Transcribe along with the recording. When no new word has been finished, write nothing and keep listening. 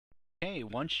Okay,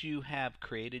 once you have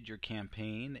created your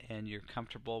campaign and you're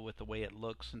comfortable with the way it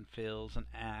looks and feels and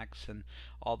acts and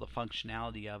all the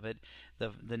functionality of it,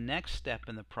 the next step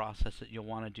in the process that you'll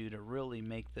want to do to really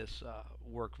make this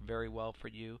work very well for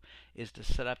you is to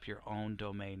set up your own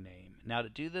domain name. Now, to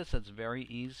do this, it's very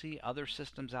easy. Other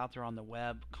systems out there on the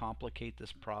web complicate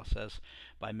this process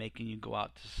by making you go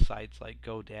out to sites like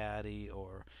GoDaddy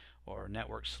or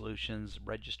Network Solutions,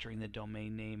 registering the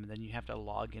domain name, and then you have to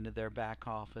log into their back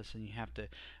office and you have to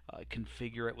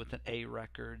configure it with an A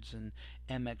records and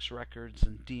MX records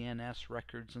and DNS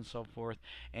records and so forth.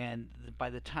 And by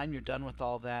the time you're done with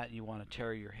all that, you want to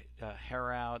tear your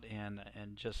hair out and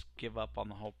just give up on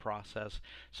the whole process.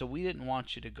 So we didn't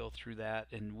want you to go through that,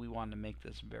 and we wanted to make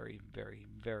this very, very,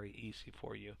 very easy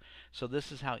for you. So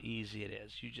this is how easy it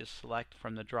is. You just select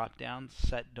from the drop down,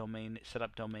 set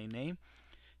up domain name.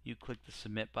 You click the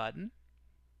submit button,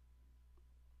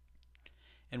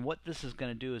 and what this is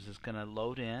going to do is it's going to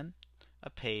load in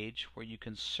a page where you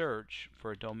can search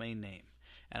for a domain name.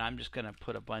 And I'm just going to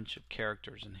put a bunch of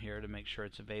characters in here to make sure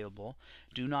it's available.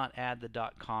 Do not add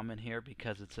the .com in here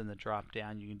because it's in the drop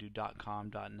down. You can do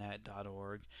 .com, .net,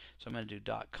 .org. So I'm going to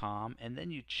do .com, and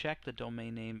then you check the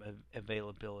domain name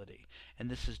availability. And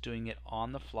this is doing it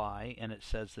on the fly, and it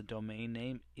says the domain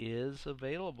name is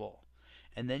available.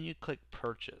 And then you click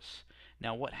purchase.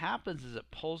 Now what happens is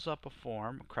it pulls up a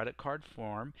form, a credit card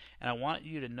form, and I want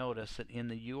you to notice that in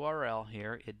the URL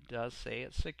here it does say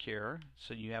it's secure,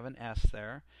 so you have an S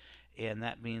there, and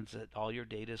that means that all your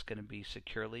data is going to be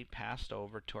securely passed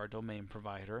over to our domain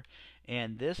provider.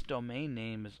 And this domain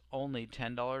name is only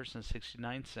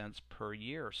 $10.69 per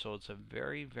year, so it's a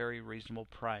very, very reasonable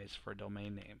price for a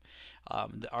domain name.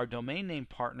 Our domain name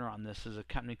partner on this is a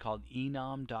company called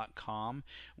Name.com.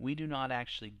 We do not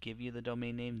actually give you the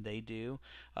domain name, they do.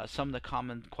 Some of the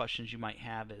common questions you might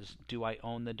have is, do I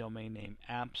own the domain name?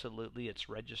 Absolutely, it's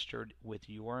registered with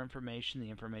your information,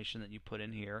 the information that you put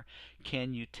in here.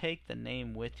 Can you take the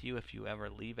name with you if you ever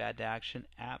leave Ad Action?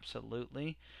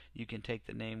 Absolutely, you can take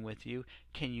the name with you.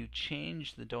 Can you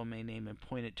change the domain name and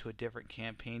point it to a different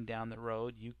campaign down the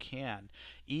road? You can.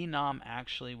 Enom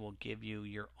actually will give you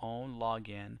your own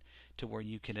login to where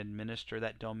you can administer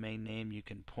that domain name. You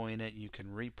can point it, you can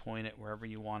repoint it wherever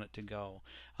you want it to go.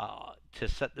 To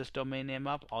set this domain name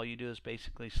up, all you do is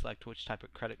basically select which type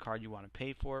of credit card you want to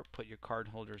pay for, put your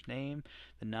cardholder's name,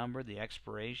 the number, the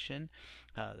expiration,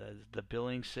 the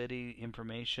billing city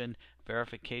information,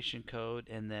 verification code,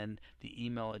 and then the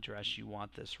email address you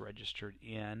want this registered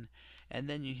in. And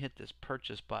then you hit this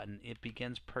purchase button. It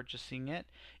begins purchasing it.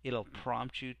 It'll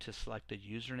prompt you to select a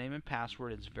username and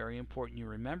password. It's very important you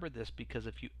remember this because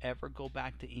if you ever go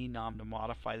back to Enom to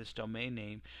modify this domain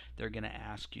name, they're going to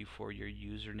ask you for your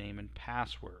username and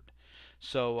password.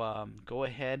 So go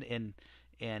ahead and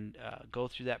go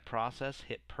through that process.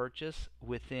 Hit purchase.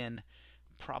 Within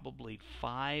probably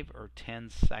 5 or 10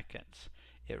 seconds,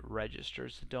 it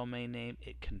registers the domain name,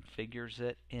 it configures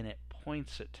it, and it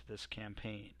points it to this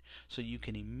campaign. So you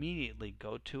can immediately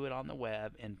go to it on the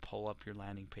web and pull up your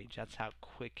landing page. That's how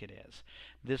quick it is.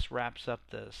 This wraps up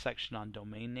the section on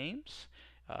domain names.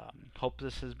 Hope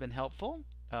this has been helpful.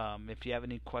 If you have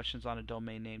any questions on a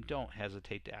domain name, don't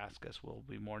hesitate to ask us. We'll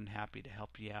be more than happy to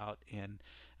help you out in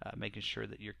making sure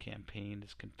that your campaign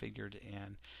is configured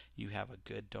and you have a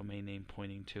good domain name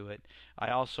pointing to it.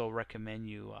 I also recommend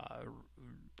you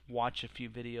watch a few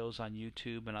videos on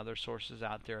YouTube and other sources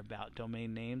out there about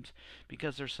domain names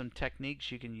because there's some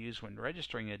techniques you can use when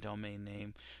registering a domain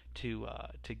name to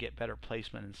get better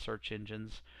placement in search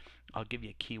engines. I'll give you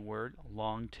a keyword: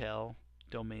 long tail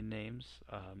domain names.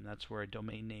 That's where a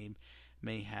domain name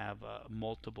may have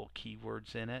multiple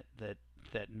keywords in it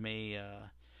that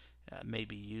may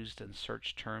be used in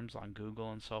search terms on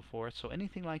Google and so forth. So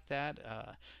anything like that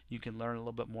you can learn a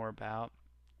little bit more about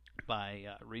by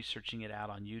researching it out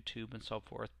on YouTube and so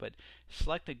forth. But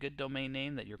select a good domain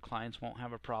name that your clients won't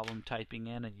have a problem typing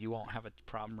in and you won't have a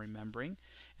problem remembering,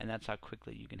 and that's how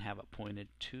quickly you can have it pointed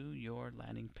to your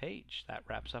landing page. That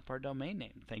wraps up our domain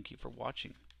name. Thank you for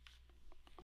watching.